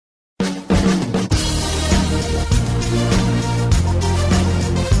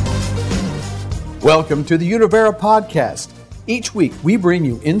Welcome to the Univera Podcast. Each week, we bring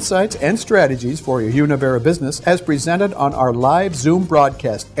you insights and strategies for your Univera business as presented on our live Zoom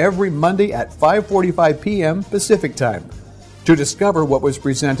broadcast every Monday at 5:45 p.m. Pacific Time. To discover what was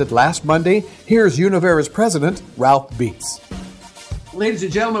presented last Monday, here's Univera's president, Ralph Beats. Ladies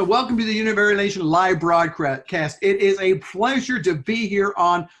and gentlemen, welcome to the Univera Nation live broadcast. It is a pleasure to be here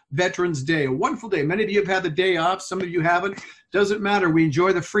on Veterans Day, a wonderful day. Many of you have had the day off. Some of you haven't. Doesn't matter. We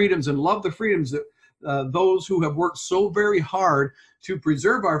enjoy the freedoms and love the freedoms that those who have worked so very hard to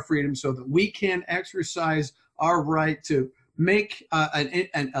preserve our freedom so that we can exercise our right to make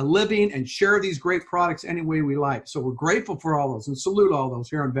a living and share these great products any way we like. So we're grateful for all those and salute all those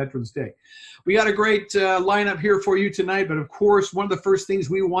here on Veterans Day. We got a great lineup here for you tonight, but of course, one of the first things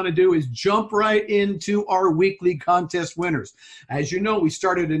we want to do is jump right into our weekly contest winners. As you know, we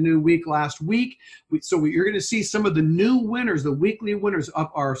started a new week last week, you're going to see some of the new winners, the weekly winners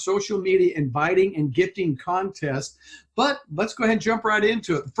of our social media inviting and gifting contest. But let's go ahead and jump right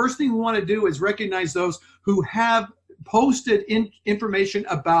into it. The first thing we want to do is recognize those who have posted information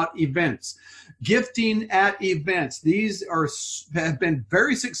about events, gifting at events. These have been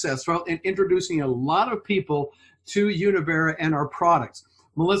very successful in introducing a lot of people to Univera and our products.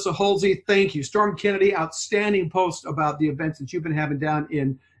 Melissa Holsey, thank you. Storm Kennedy, outstanding post about the events that you've been having down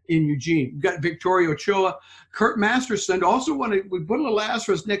in Eugene. We've got Victoria Ochoa. Kurt Masterson, we put a little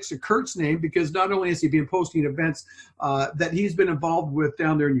asterisk next to Kurt's name because not only has he been posting events that he's been involved with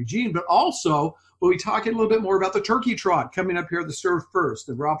down there in Eugene, but also we'll be talking a little bit more about the Turkey Trot coming up here at the Serve First.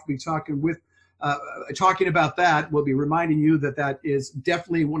 And Ralph will be talking about that. We'll be reminding you that is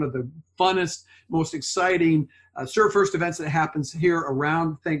definitely one of the funnest, most exciting Serve First events that happens here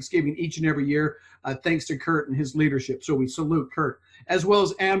around Thanksgiving each and every year, thanks to Kurt and his leadership. So we salute Kurt. As well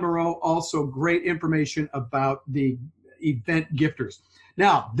as Ann Moreau, also great information about the event gifters.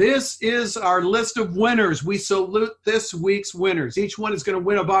 Now, this is our list of winners. We salute this week's winners. Each one is going to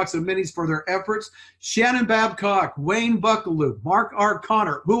win a box of minis for their efforts. Shannon Babcock, Wayne Buckaloo, Mark R.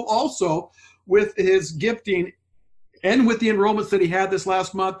 Connor, who also, with his gifting and with the enrollments that he had this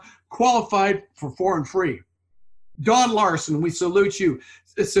last month, qualified for 4 and free. Don Larson, we salute you.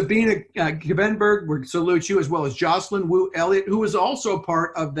 Sabina Gebenberg, we salute you, as well as Jocelyn Wu Elliott, who is also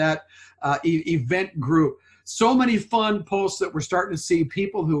part of that event group. So many fun posts that we're starting to see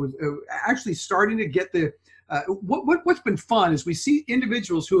people who are actually starting to get the what's been fun is we see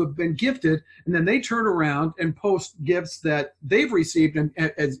individuals who have been gifted and then they turn around and post gifts that they've received and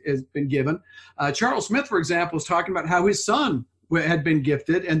has been given. Charles Smith, for example, is talking about how his son had been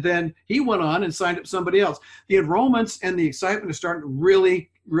gifted and then he went on and signed up somebody else. The enrollments and the excitement are starting to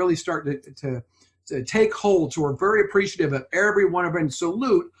really start to take hold. So we're very appreciative of every one of them and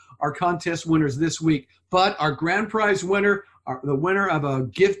salute our contest winners this week. But our grand prize winner, the winner of a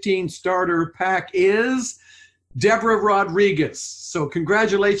gifting starter pack is Deborah Rodriguez. So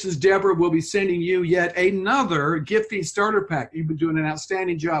congratulations, Deborah. We'll be sending you yet another gifting starter pack. You've been doing an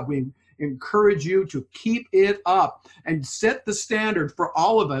outstanding job. We encourage you to keep it up and set the standard for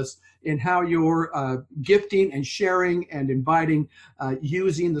all of us in how you're gifting and sharing and inviting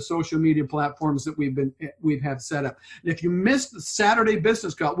using the social media platforms that we've had set up. And if you missed the Saturday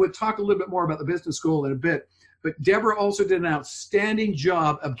business call, we'll talk a little bit more about the business school in a bit. But Deborah also did an outstanding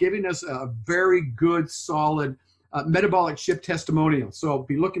job of giving us a very good, solid metabolic shift testimonial. So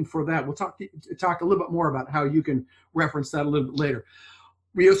be looking for that. We'll talk a little bit more about how you can reference that a little bit later.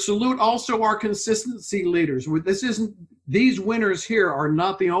 We salute also our consistency leaders. These winners here are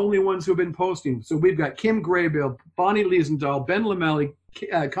not the only ones who have been posting. So we've got Kim Graybill, Bonnie Liesendahl, Ben Lamelli,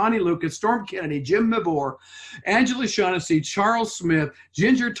 Connie Lucas, Storm Kennedy, Jim Mavor, Angela Shaughnessy, Charles Smith,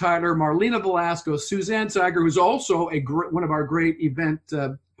 Ginger Tyler, Marlena Velasco, Suzanne Zeiger, who's also one of our great event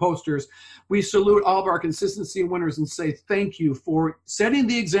posters. We salute all of our consistency winners and say thank you for setting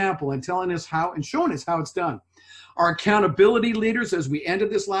the example and telling us how and showing us how it's done. Our accountability leaders, as we ended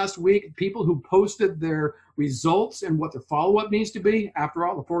this last week, people who posted their results and what their follow-up needs to be. After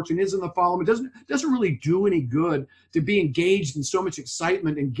all, the fortune is in the follow-up. It doesn't really do any good to be engaged in so much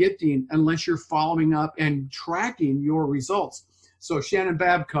excitement and gifting unless you're following up and tracking your results. So Shannon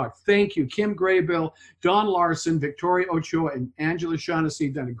Babcock, thank you. Kim Graybill, Don Larson, Victoria Ochoa, and Angela Shaughnessy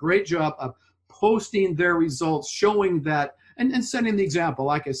have done a great job of posting their results, showing that and setting the example,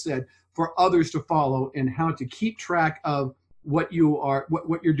 like I said, for others to follow and how to keep track of what you're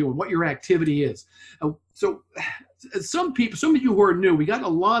doing, what your activity is. So some of you who are new, we got a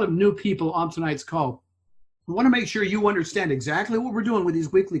lot of new people on tonight's call. We want to make sure you understand exactly what we're doing with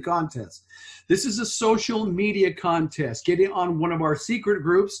these weekly contests. This is a social media contest. Get in on one of our secret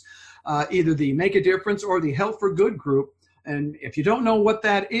groups, either the Make a Difference or the Health for Good group. And if you don't know what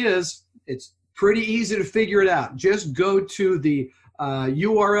that is, it's Pretty easy to figure it out. Just go to the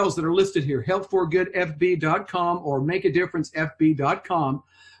URLs that are listed here, healthforgoodfb.com or makeadifferencefb.com.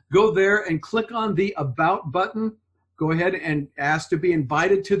 Go there and click on the About button. Go ahead and ask to be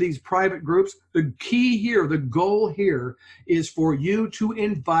invited to these private groups. The key here, the goal here is for you to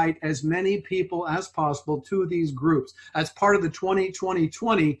invite as many people as possible to these groups. That's part of the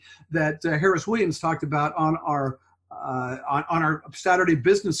 20-20-20 that Harris Williams talked about on our Saturday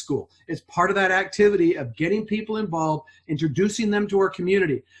Business School. It's part of that activity of getting people involved, introducing them to our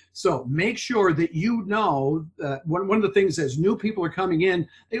community. So make sure that you know one of the things as new people are coming in,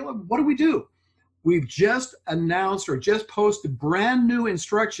 they go, what do we do? We've just announced or just posted brand new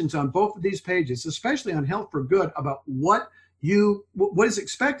instructions on both of these pages, especially on Health for Good, about what is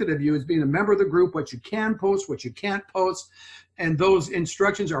expected of you as being a member of the group, what you can post, what you can't post. And those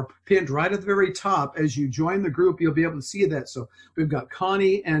instructions are pinned right at the very top. As you join the group, you'll be able to see that. So we've got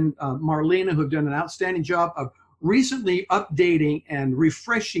Connie and Marlena who have done an outstanding job of recently updating and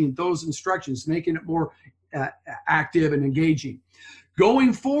refreshing those instructions, making it more active and engaging.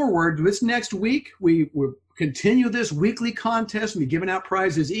 Going forward, this next week, we will continue this weekly contest and be giving out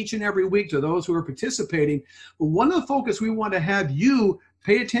prizes each and every week to those who are participating. But one of the focus we want to have you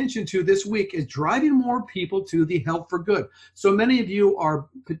pay attention to this week is driving more people to the Health for Good. So many of you are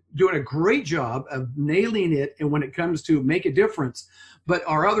doing a great job of nailing it, and when it comes to Make a Difference. But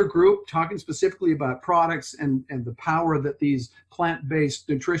our other group, talking specifically about products and the power that these plant-based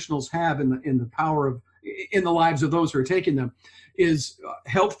nutritionals have in the lives of those who are taking them, is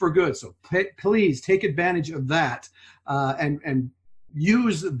Health for Good. So please take advantage of that and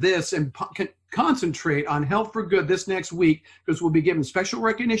use this and concentrate on Health for Good this next week, because we'll be giving special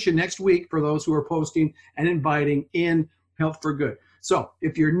recognition next week for those who are posting and inviting in Health for Good. So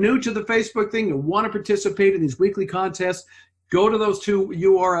if you're new to the Facebook thing and want to participate in these weekly contests, go to those two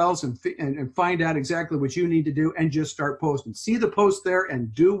URLs and find out exactly what you need to do and just start posting. See the post there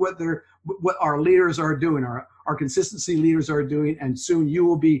and do what our leaders are doing, our consistency leaders are doing, and soon you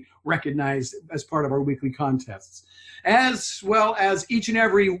will be recognized as part of our weekly contests. As well as each and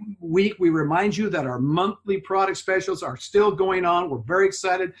every week, we remind you that our monthly product specials are still going on. We're very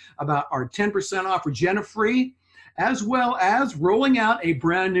excited about our 10% off Regena-Free, as well as rolling out a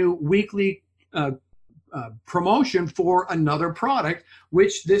brand new weekly promotion for another product,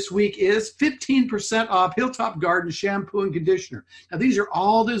 which this week is 15% off Hilltop Garden shampoo and conditioner. Now, these are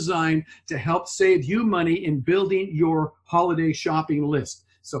all designed to help save you money in building your holiday shopping list.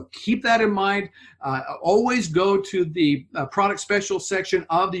 So keep that in mind. Always go to the product special section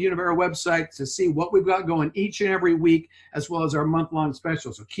of the Univera website to see what we've got going each and every week, as well as our month-long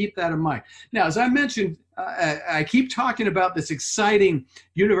special. So keep that in mind. Now, as I mentioned, I keep talking about this exciting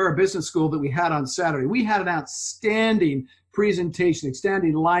Univera Business School that we had on Saturday. We had an outstanding presentation,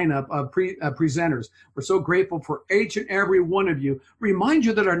 outstanding lineup of presenters. We're so grateful for each and every one of you. Remind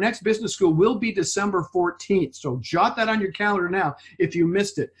you that our next business school will be December 14th. So jot that on your calendar now if you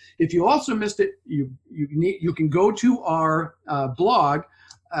missed it. If you also missed it, you can go to our blog,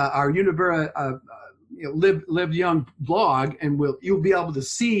 our Univera Live Young blog, and you'll be able to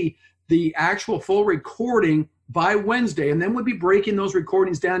see the actual full recording by Wednesday, and then we'll be breaking those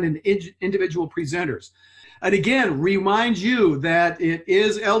recordings down into individual presenters. And again, remind you that it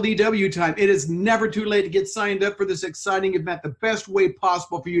is LDW time. It is never too late to get signed up for this exciting event. The best way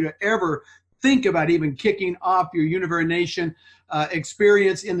possible for you to ever think about even kicking off your Univera Nation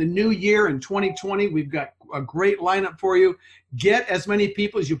experience in the new year in 2020. We've got a great lineup for you. Get as many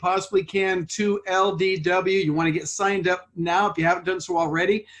people as you possibly can to LDW. You want to get signed up now if you haven't done so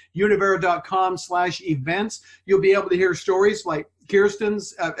already. Univera.com/events. You'll be able to hear stories like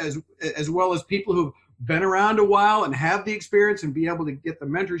Kirsten's, as well as people who've been around a while and have the experience and be able to get the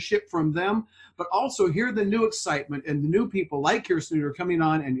mentorship from them, but also hear the new excitement and the new people like Kirsten who are coming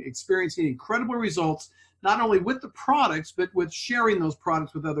on and experiencing incredible results, not only with the products, but with sharing those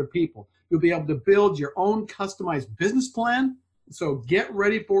products with other people. You'll be able to build your own customized business plan. So get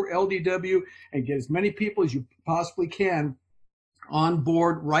ready for LDW and get as many people as you possibly can on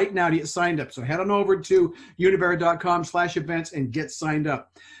board right now to get signed up. So head on over to univera.com/events and get signed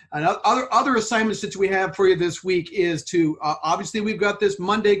up. And other assignments that we have for you this week is to, obviously we've got this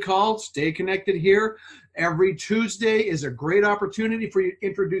Monday call, stay connected here. Every Tuesday is a great opportunity for you to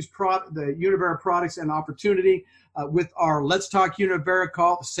introduce the Univera products and opportunity with our Let's Talk Univera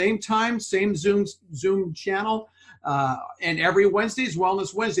call. Same time, same Zoom channel. And every Wednesday is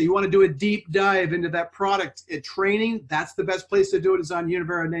Wellness Wednesday. You want to do a deep dive into that product training, that's the best place to do it, is on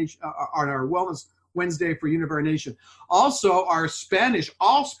Univera Nation, on our Wellness Wednesday for Univera Nation. Also, our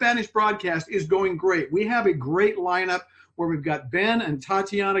all Spanish broadcast is going great. We have a great lineup where we've got Ben and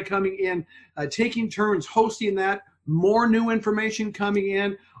Tatiana coming in, taking turns hosting that. More new information coming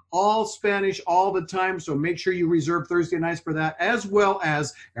in, all Spanish all the time. So make sure you reserve Thursday nights for that, as well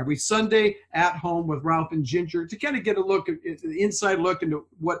as every Sunday at home with Ralph and Ginger to kind of get a look at the inside look into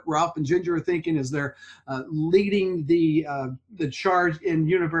what Ralph and Ginger are thinking as they're leading the charge in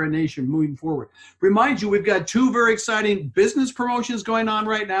Univera Nation moving forward. Remind you, we've got two very exciting business promotions going on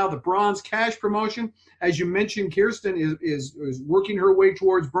right now. The Bronze Cash promotion, as you mentioned, Kirsten is working her way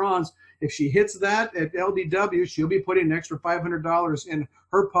towards bronze. If she hits that at LDW, she'll be putting an extra $500 in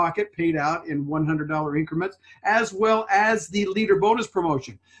her pocket, paid out in $100 increments, as well as the leader bonus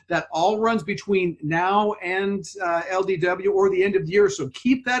promotion. That all runs between now and LDW or the end of the year. So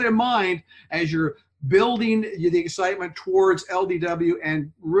keep that in mind as you're building the excitement towards LDW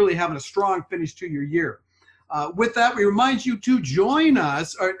and really having a strong finish to your year. With that, we remind you to join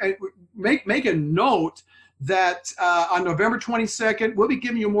us, or make a note that on November 22nd, we'll be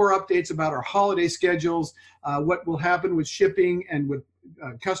giving you more updates about our holiday schedules, what will happen with shipping and with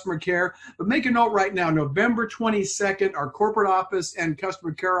customer care. But make a note right now, November 22nd, our corporate office and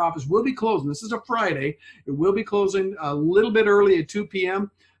customer care office will be closing. This is a Friday. It will be closing a little bit early at 2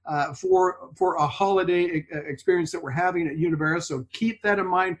 p.m. For a holiday experience that we're having at Univera. So keep that in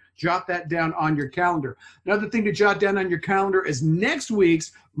mind. Jot that down on your calendar. Another thing to jot down on your calendar is next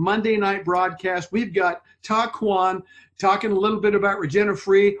week's Monday night broadcast. We've got Ta Kwan talking a little bit about Regina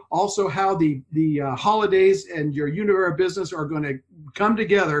Free, also how the holidays and your Univera business are going to come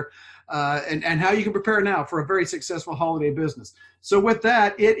together, and how you can prepare now for a very successful holiday business. So with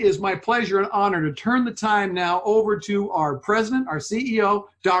that, it is my pleasure and honor to turn the time now over to our president, our CEO,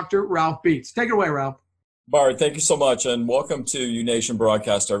 Dr. Ralph Beets. Take it away, Ralph. Bart, thank you so much, and welcome to UNation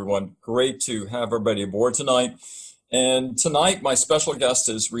Broadcast, everyone. Great to have everybody aboard tonight. And tonight, my special guest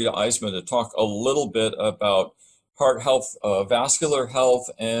is Rita Eisman to talk a little bit about heart health, vascular health,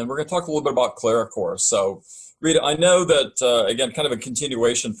 and we're going to talk a little bit about Claricor. So, Rita, I know that, again, kind of a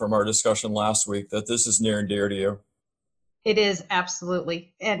continuation from our discussion last week, that this is near and dear to you. It is,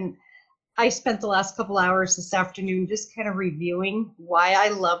 absolutely. And I spent the last couple hours this afternoon just kind of reviewing why I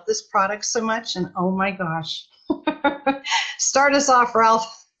love this product so much. And oh my gosh, start us off,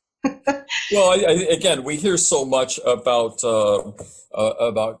 Ralph. Well, again, we hear so much about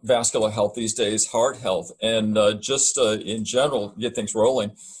vascular health these days, heart health, and just in general, get things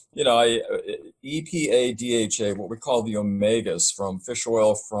rolling. You know, EPA, DHA, what we call the omegas from fish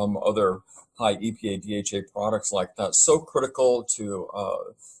oil, from other high EPA, DHA products like that, so critical to,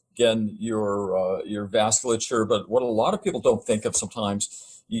 again, your vasculature. But what a lot of people don't think of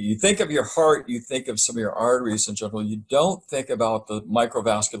sometimes, you think of your heart, you think of some of your arteries in general. You don't think about the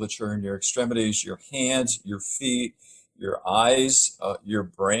microvasculature in your extremities, your hands, your feet, your eyes, your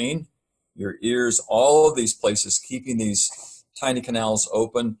brain, your ears, all of these places, keeping these tiny canals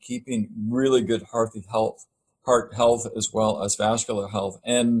open, keeping really good heart health as well as vascular health.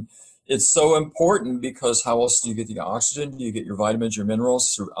 And it's so important because how else do you get the oxygen? Do you get your vitamins, your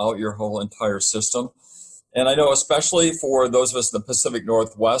minerals throughout your whole entire system? And I know especially for those of us in the Pacific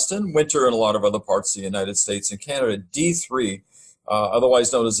Northwest and winter in a lot of other parts of the United States and Canada, D3,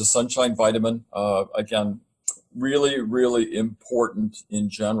 otherwise known as the sunshine vitamin, again, really, really important in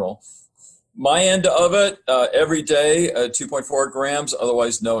general. My end of it, every day, 2.4 grams,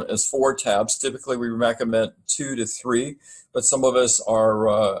 otherwise known as 4 tabs. Typically, we recommend 2 to 3, but some of us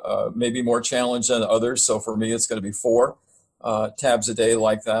are maybe more challenged than others. So for me, it's going to be 4 tabs a day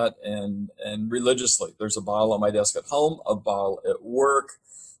like that, and religiously. There's a bottle on my desk at home, a bottle at work,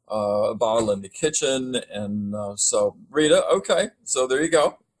 a bottle in the kitchen, and so Rita, okay, so there you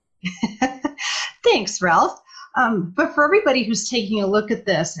go. Thanks, Ralph. But for everybody who's taking a look at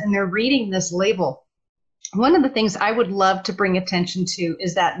this and they're reading this label, one of the things I would love to bring attention to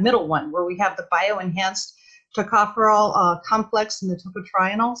is that middle one where we have the bioenhanced tocopherol complex and the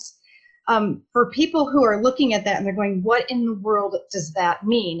tocotrienols. For people who are looking at that and they're going, what in the world does that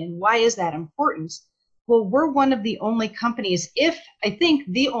mean? And why is that important? Well, we're one of the only companies, I think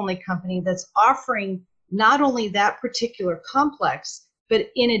the only company that's offering not only that particular complex, but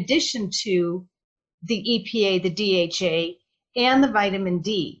in addition to the EPA, the DHA, and the vitamin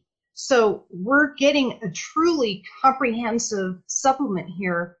D. So we're getting a truly comprehensive supplement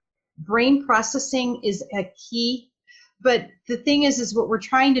here. Brain processing is a key. But the thing is what we're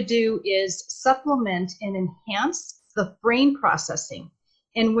trying to do is supplement and enhance the brain processing.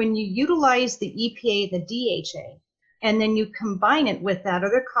 And when you utilize the EPA, the DHA, and then you combine it with that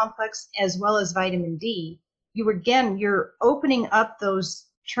other complex as well as vitamin D, you're opening up those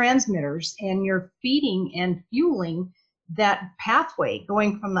transmitters and you're feeding and fueling that pathway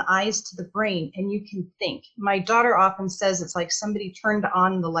going from the eyes to the brain, and you can think. My daughter often says it's like somebody turned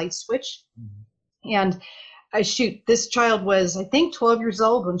on the light switch. And this child was, I think, 12 years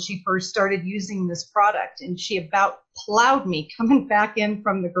old when she first started using this product, and she about plowed me coming back in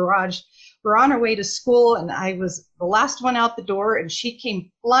from the garage. We're on our way to school, and I was the last one out the door, and she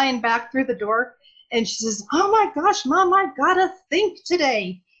came flying back through the door, and she says, "Oh my gosh, Mom, I've got to think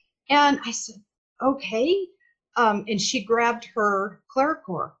today." And I said, "Okay." And she grabbed her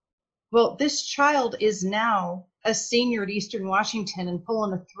Claricore. Well, this child is now a senior at Eastern Washington and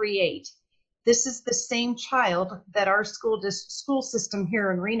pulling a 3.8. This is the same child that our school system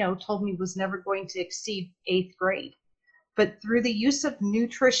here in Reno told me was never going to exceed 8th grade. But through the use of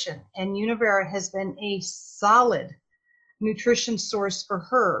nutrition, and Univera has been a solid nutrition source for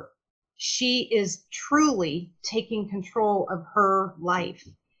her, she is truly taking control of her life.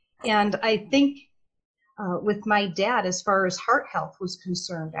 And I think with my dad, as far as heart health was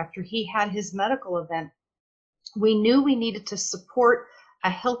concerned, after he had his medical event, we knew we needed to support a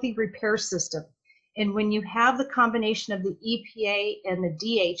healthy repair system. And when you have the combination of the EPA and the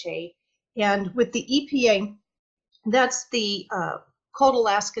DHA, and with the EPA, that's the cold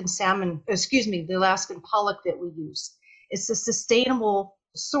Alaskan salmon, the Alaskan pollock that we use. It's a sustainable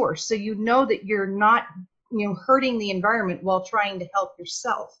source, so you know that you're not, hurting the environment while trying to help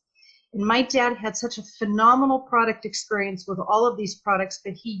yourself. And my dad had such a phenomenal product experience with all of these products,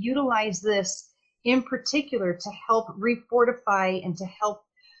 but he utilized this in particular to help refortify and to help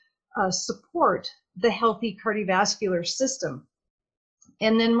support the healthy cardiovascular system.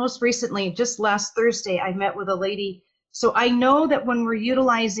 And then most recently, just last Thursday, I met with a lady. So I know that when we're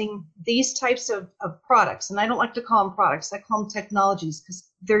utilizing these types of products, and I don't like to call them products, I call them technologies, because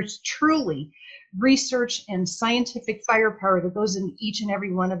there's truly research and scientific firepower that goes in each and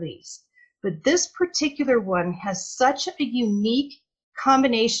every one of these. But this particular one has such a unique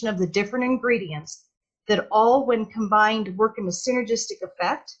combination of the different ingredients that all, when combined, work in a synergistic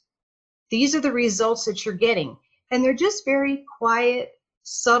effect. These are the results that you're getting. And they're just very quiet,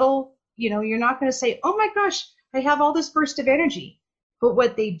 subtle. You're not going to say, "Oh my gosh, I have all this burst of energy." But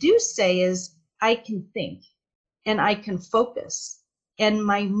what they do say is, I can think and I can focus and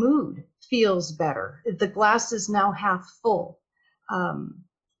my mood feels better. The glass is now half full.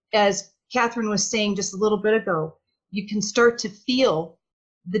 As Catherine was saying just a little bit ago, you can start to feel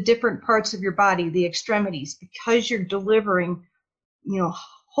the different parts of your body, the extremities, because you're delivering,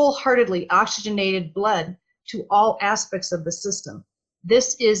 wholeheartedly oxygenated blood to all aspects of the system.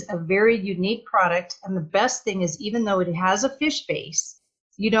 This is a very unique product, and the best thing is, even though it has a fish base,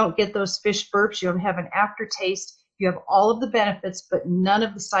 you don't get those fish burps, you don't have an aftertaste, you have all of the benefits, but none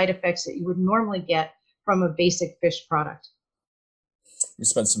of the side effects that you would normally get from a basic fish product. We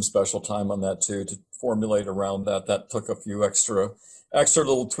spent some special time on that too, to formulate around that. That took a few extra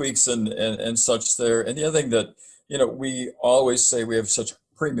little tweaks and such there. And the other thing that, we always say we have such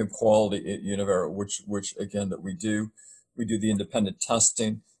premium quality at Univera, which again, that we do the independent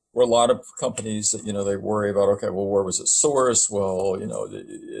testing, where a lot of companies that, they worry about, okay, well, where was it sourced? Well,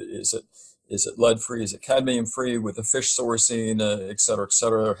 is it lead free? Is it cadmium free with the fish sourcing, et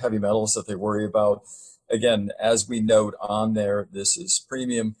cetera, heavy metals that they worry about. Again, as we note on there, this is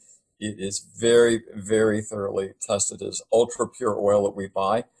premium. It is very, very thoroughly tested as ultra pure oil that we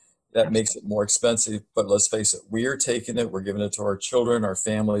buy. That makes it more expensive, but let's face it, we are taking it, we're giving it to our children, our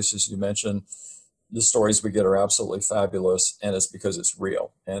families, as you mentioned. The stories we get are absolutely fabulous, and it's because it's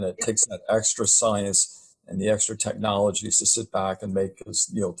real. And it takes that extra science and the extra technologies to sit back and make,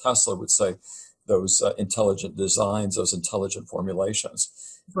 as Tesla would say, those intelligent designs, those intelligent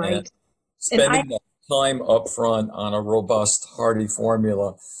formulations. Right. And spending that time up front on a robust, hardy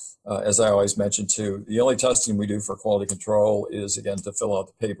formula, as I always mention too, the only testing we do for quality control is, again, to fill out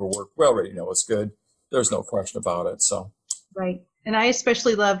the paperwork. We already know it's good. There's no question about it. So. Right. And I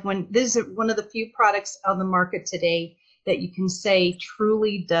especially love when this is one of the few products on the market today that you can say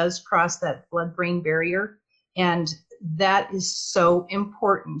truly does cross that blood-brain barrier. And that is so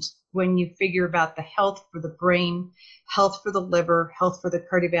important when you figure about the health for the brain, health for the liver, health for the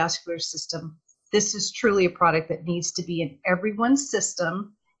cardiovascular system. This is truly a product that needs to be in everyone's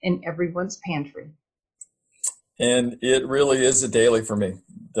system, in everyone's pantry. And it really is a daily for me.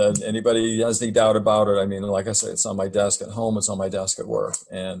 That anybody has any doubt about it, I mean, like I said, it's on my desk at home, it's on my desk at work,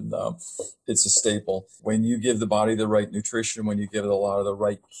 and it's a staple. When you give the body the right nutrition, when you give it a lot of the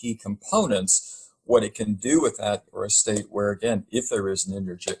right key components, what it can do with that, or a state where, again, if there is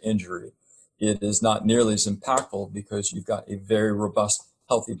an injury, it is not nearly as impactful because you've got a very robust,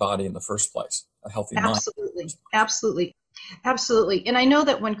 healthy body in the first place, a healthy mind. Absolutely. And I know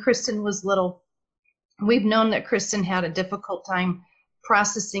that when Kristen was little, We've known that Kristen had a difficult time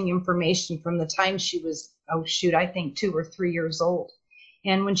processing information from the time she was, I think 2 or 3 years old.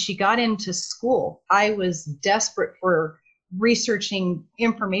 And when she got into school, I was desperate for researching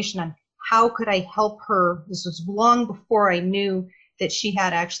information on how could I help her. This was long before I knew that she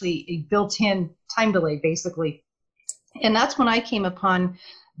had actually a built-in time delay, basically. And that's when I came upon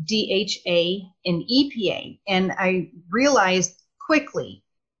DHA and EPA. And I realized quickly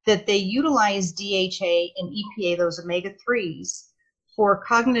that they utilize DHA and EPA, those omega-3s, for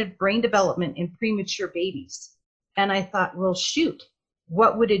cognitive brain development in premature babies. And I thought, well, shoot,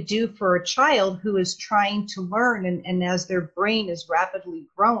 what would it do for a child who is trying to learn and as their brain is rapidly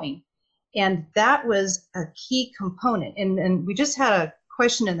growing? And that was a key component. And we just had a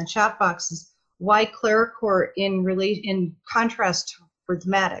question in the chat box, is why Claricore in contrast to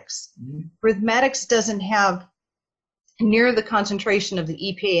Rhythmatics? Mm-hmm. Rhythmatics doesn't have near the concentration of the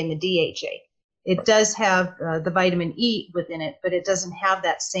EPA and the DHA. It does have the vitamin E within it, but it doesn't have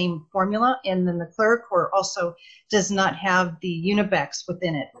that same formula. And then the Claricore also does not have the Unibex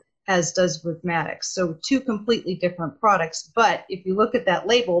within it, as does Rhythmatics. So 2 completely different products. But if you look at that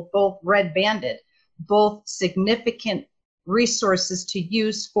label, both red banded, both significant resources to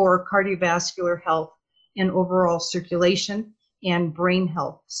use for cardiovascular health and overall circulation and brain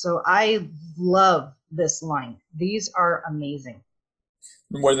health. So I love this line. These are amazing.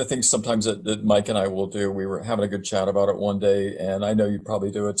 One of the things sometimes that Mike and I will do, we were having a good chat about it one day, and I know you probably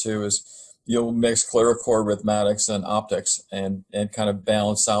do it too, is you'll mix Claricore, Rhythmatics, and Optics and kind of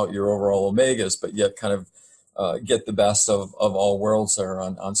balance out your overall omegas, but yet kind of get the best of all worlds there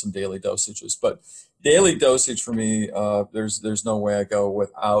on some daily dosages. But daily dosage for me, there's no way I go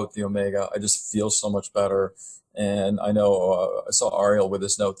without the omega. I just feel so much better. And I know I saw Ariel with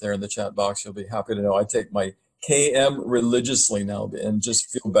his note there in the chat box. You'll be happy to know I take my KM religiously now and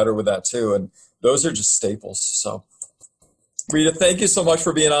just feel better with that too. And those are just staples. So Rita, thank you so much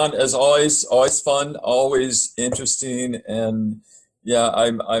for being on. As always fun, always interesting. And yeah,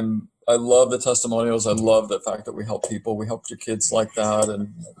 I love the testimonials. I love the fact that we help people. We help your kids like that.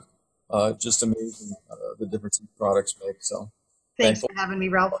 And just amazing the difference these products make. So thanks for having me,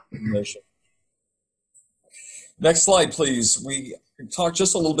 Ralph. Next slide, please. We talk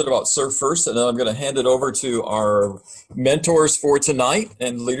just a little bit about Serve First, and then I'm going to hand it over to our mentors for tonight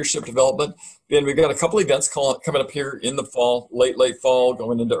and leadership development. And we've got a couple events coming up here in the fall, late fall,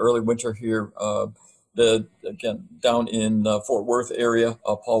 going into early winter here. Again, down in Fort Worth area,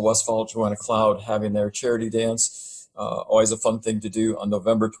 Paul Westphal, Joanna Cloud having their charity dance. Always a fun thing to do on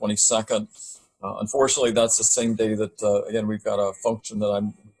November 22nd. Unfortunately, that's the same day that, again, we've got a function that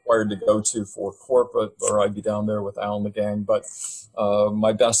I'm required to go to for corporate, or I'd be down there with Al and the gang. But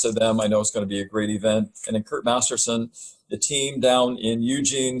my best to them. I know it's going to be a great event. And then Kurt Masterson, the team down in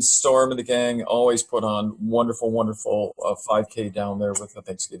Eugene, Storm and the gang always put on wonderful 5K down there with the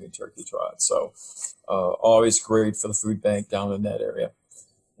Thanksgiving turkey trot. So always great for the food bank down in that area.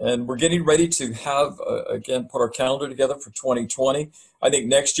 And we're getting ready to have, again, put our calendar together for 2020. I think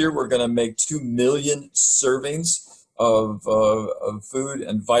next year we're going to make 2 million servings of food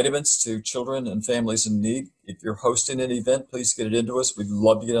and vitamins to children and families in need. If you're hosting an event, please get it into us. We'd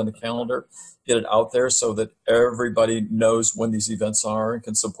love to get on the calendar, get it out there so that everybody knows when these events are and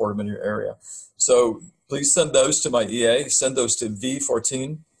can support them in your area. So please send those to my EA. Send those to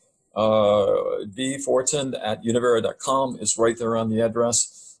V14. V14@univera.com is right there on the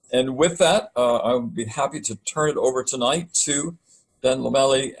address. And with that, I would be happy to turn it over tonight to Ben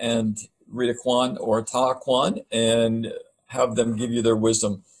Lomeli and Rita Kwan or Ta Kwan and have them give you their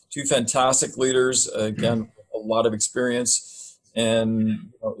wisdom. 2 fantastic leaders, again, a lot of experience.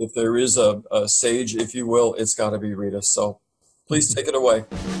 And if there is a sage, if you will, it's got to be Rita. So please take it away.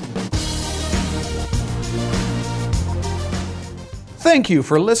 Thank you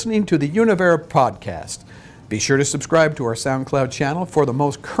for listening to the Univera podcast. Be sure to subscribe to our SoundCloud channel for the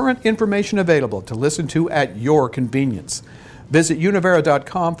most current information available to listen to at your convenience. Visit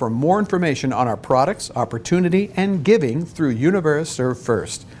univera.com for more information on our products, opportunity, and giving through Univera Serve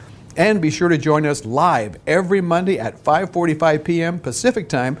First. And be sure to join us live every Monday at 5:45 p.m. Pacific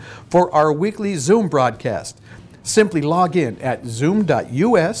Time for our weekly Zoom broadcast. Simply log in at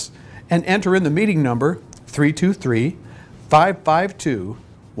zoom.us and enter in the meeting number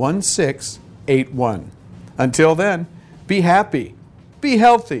 323-552-1681. Until then, be happy, be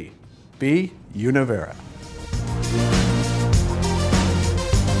healthy, be Univera.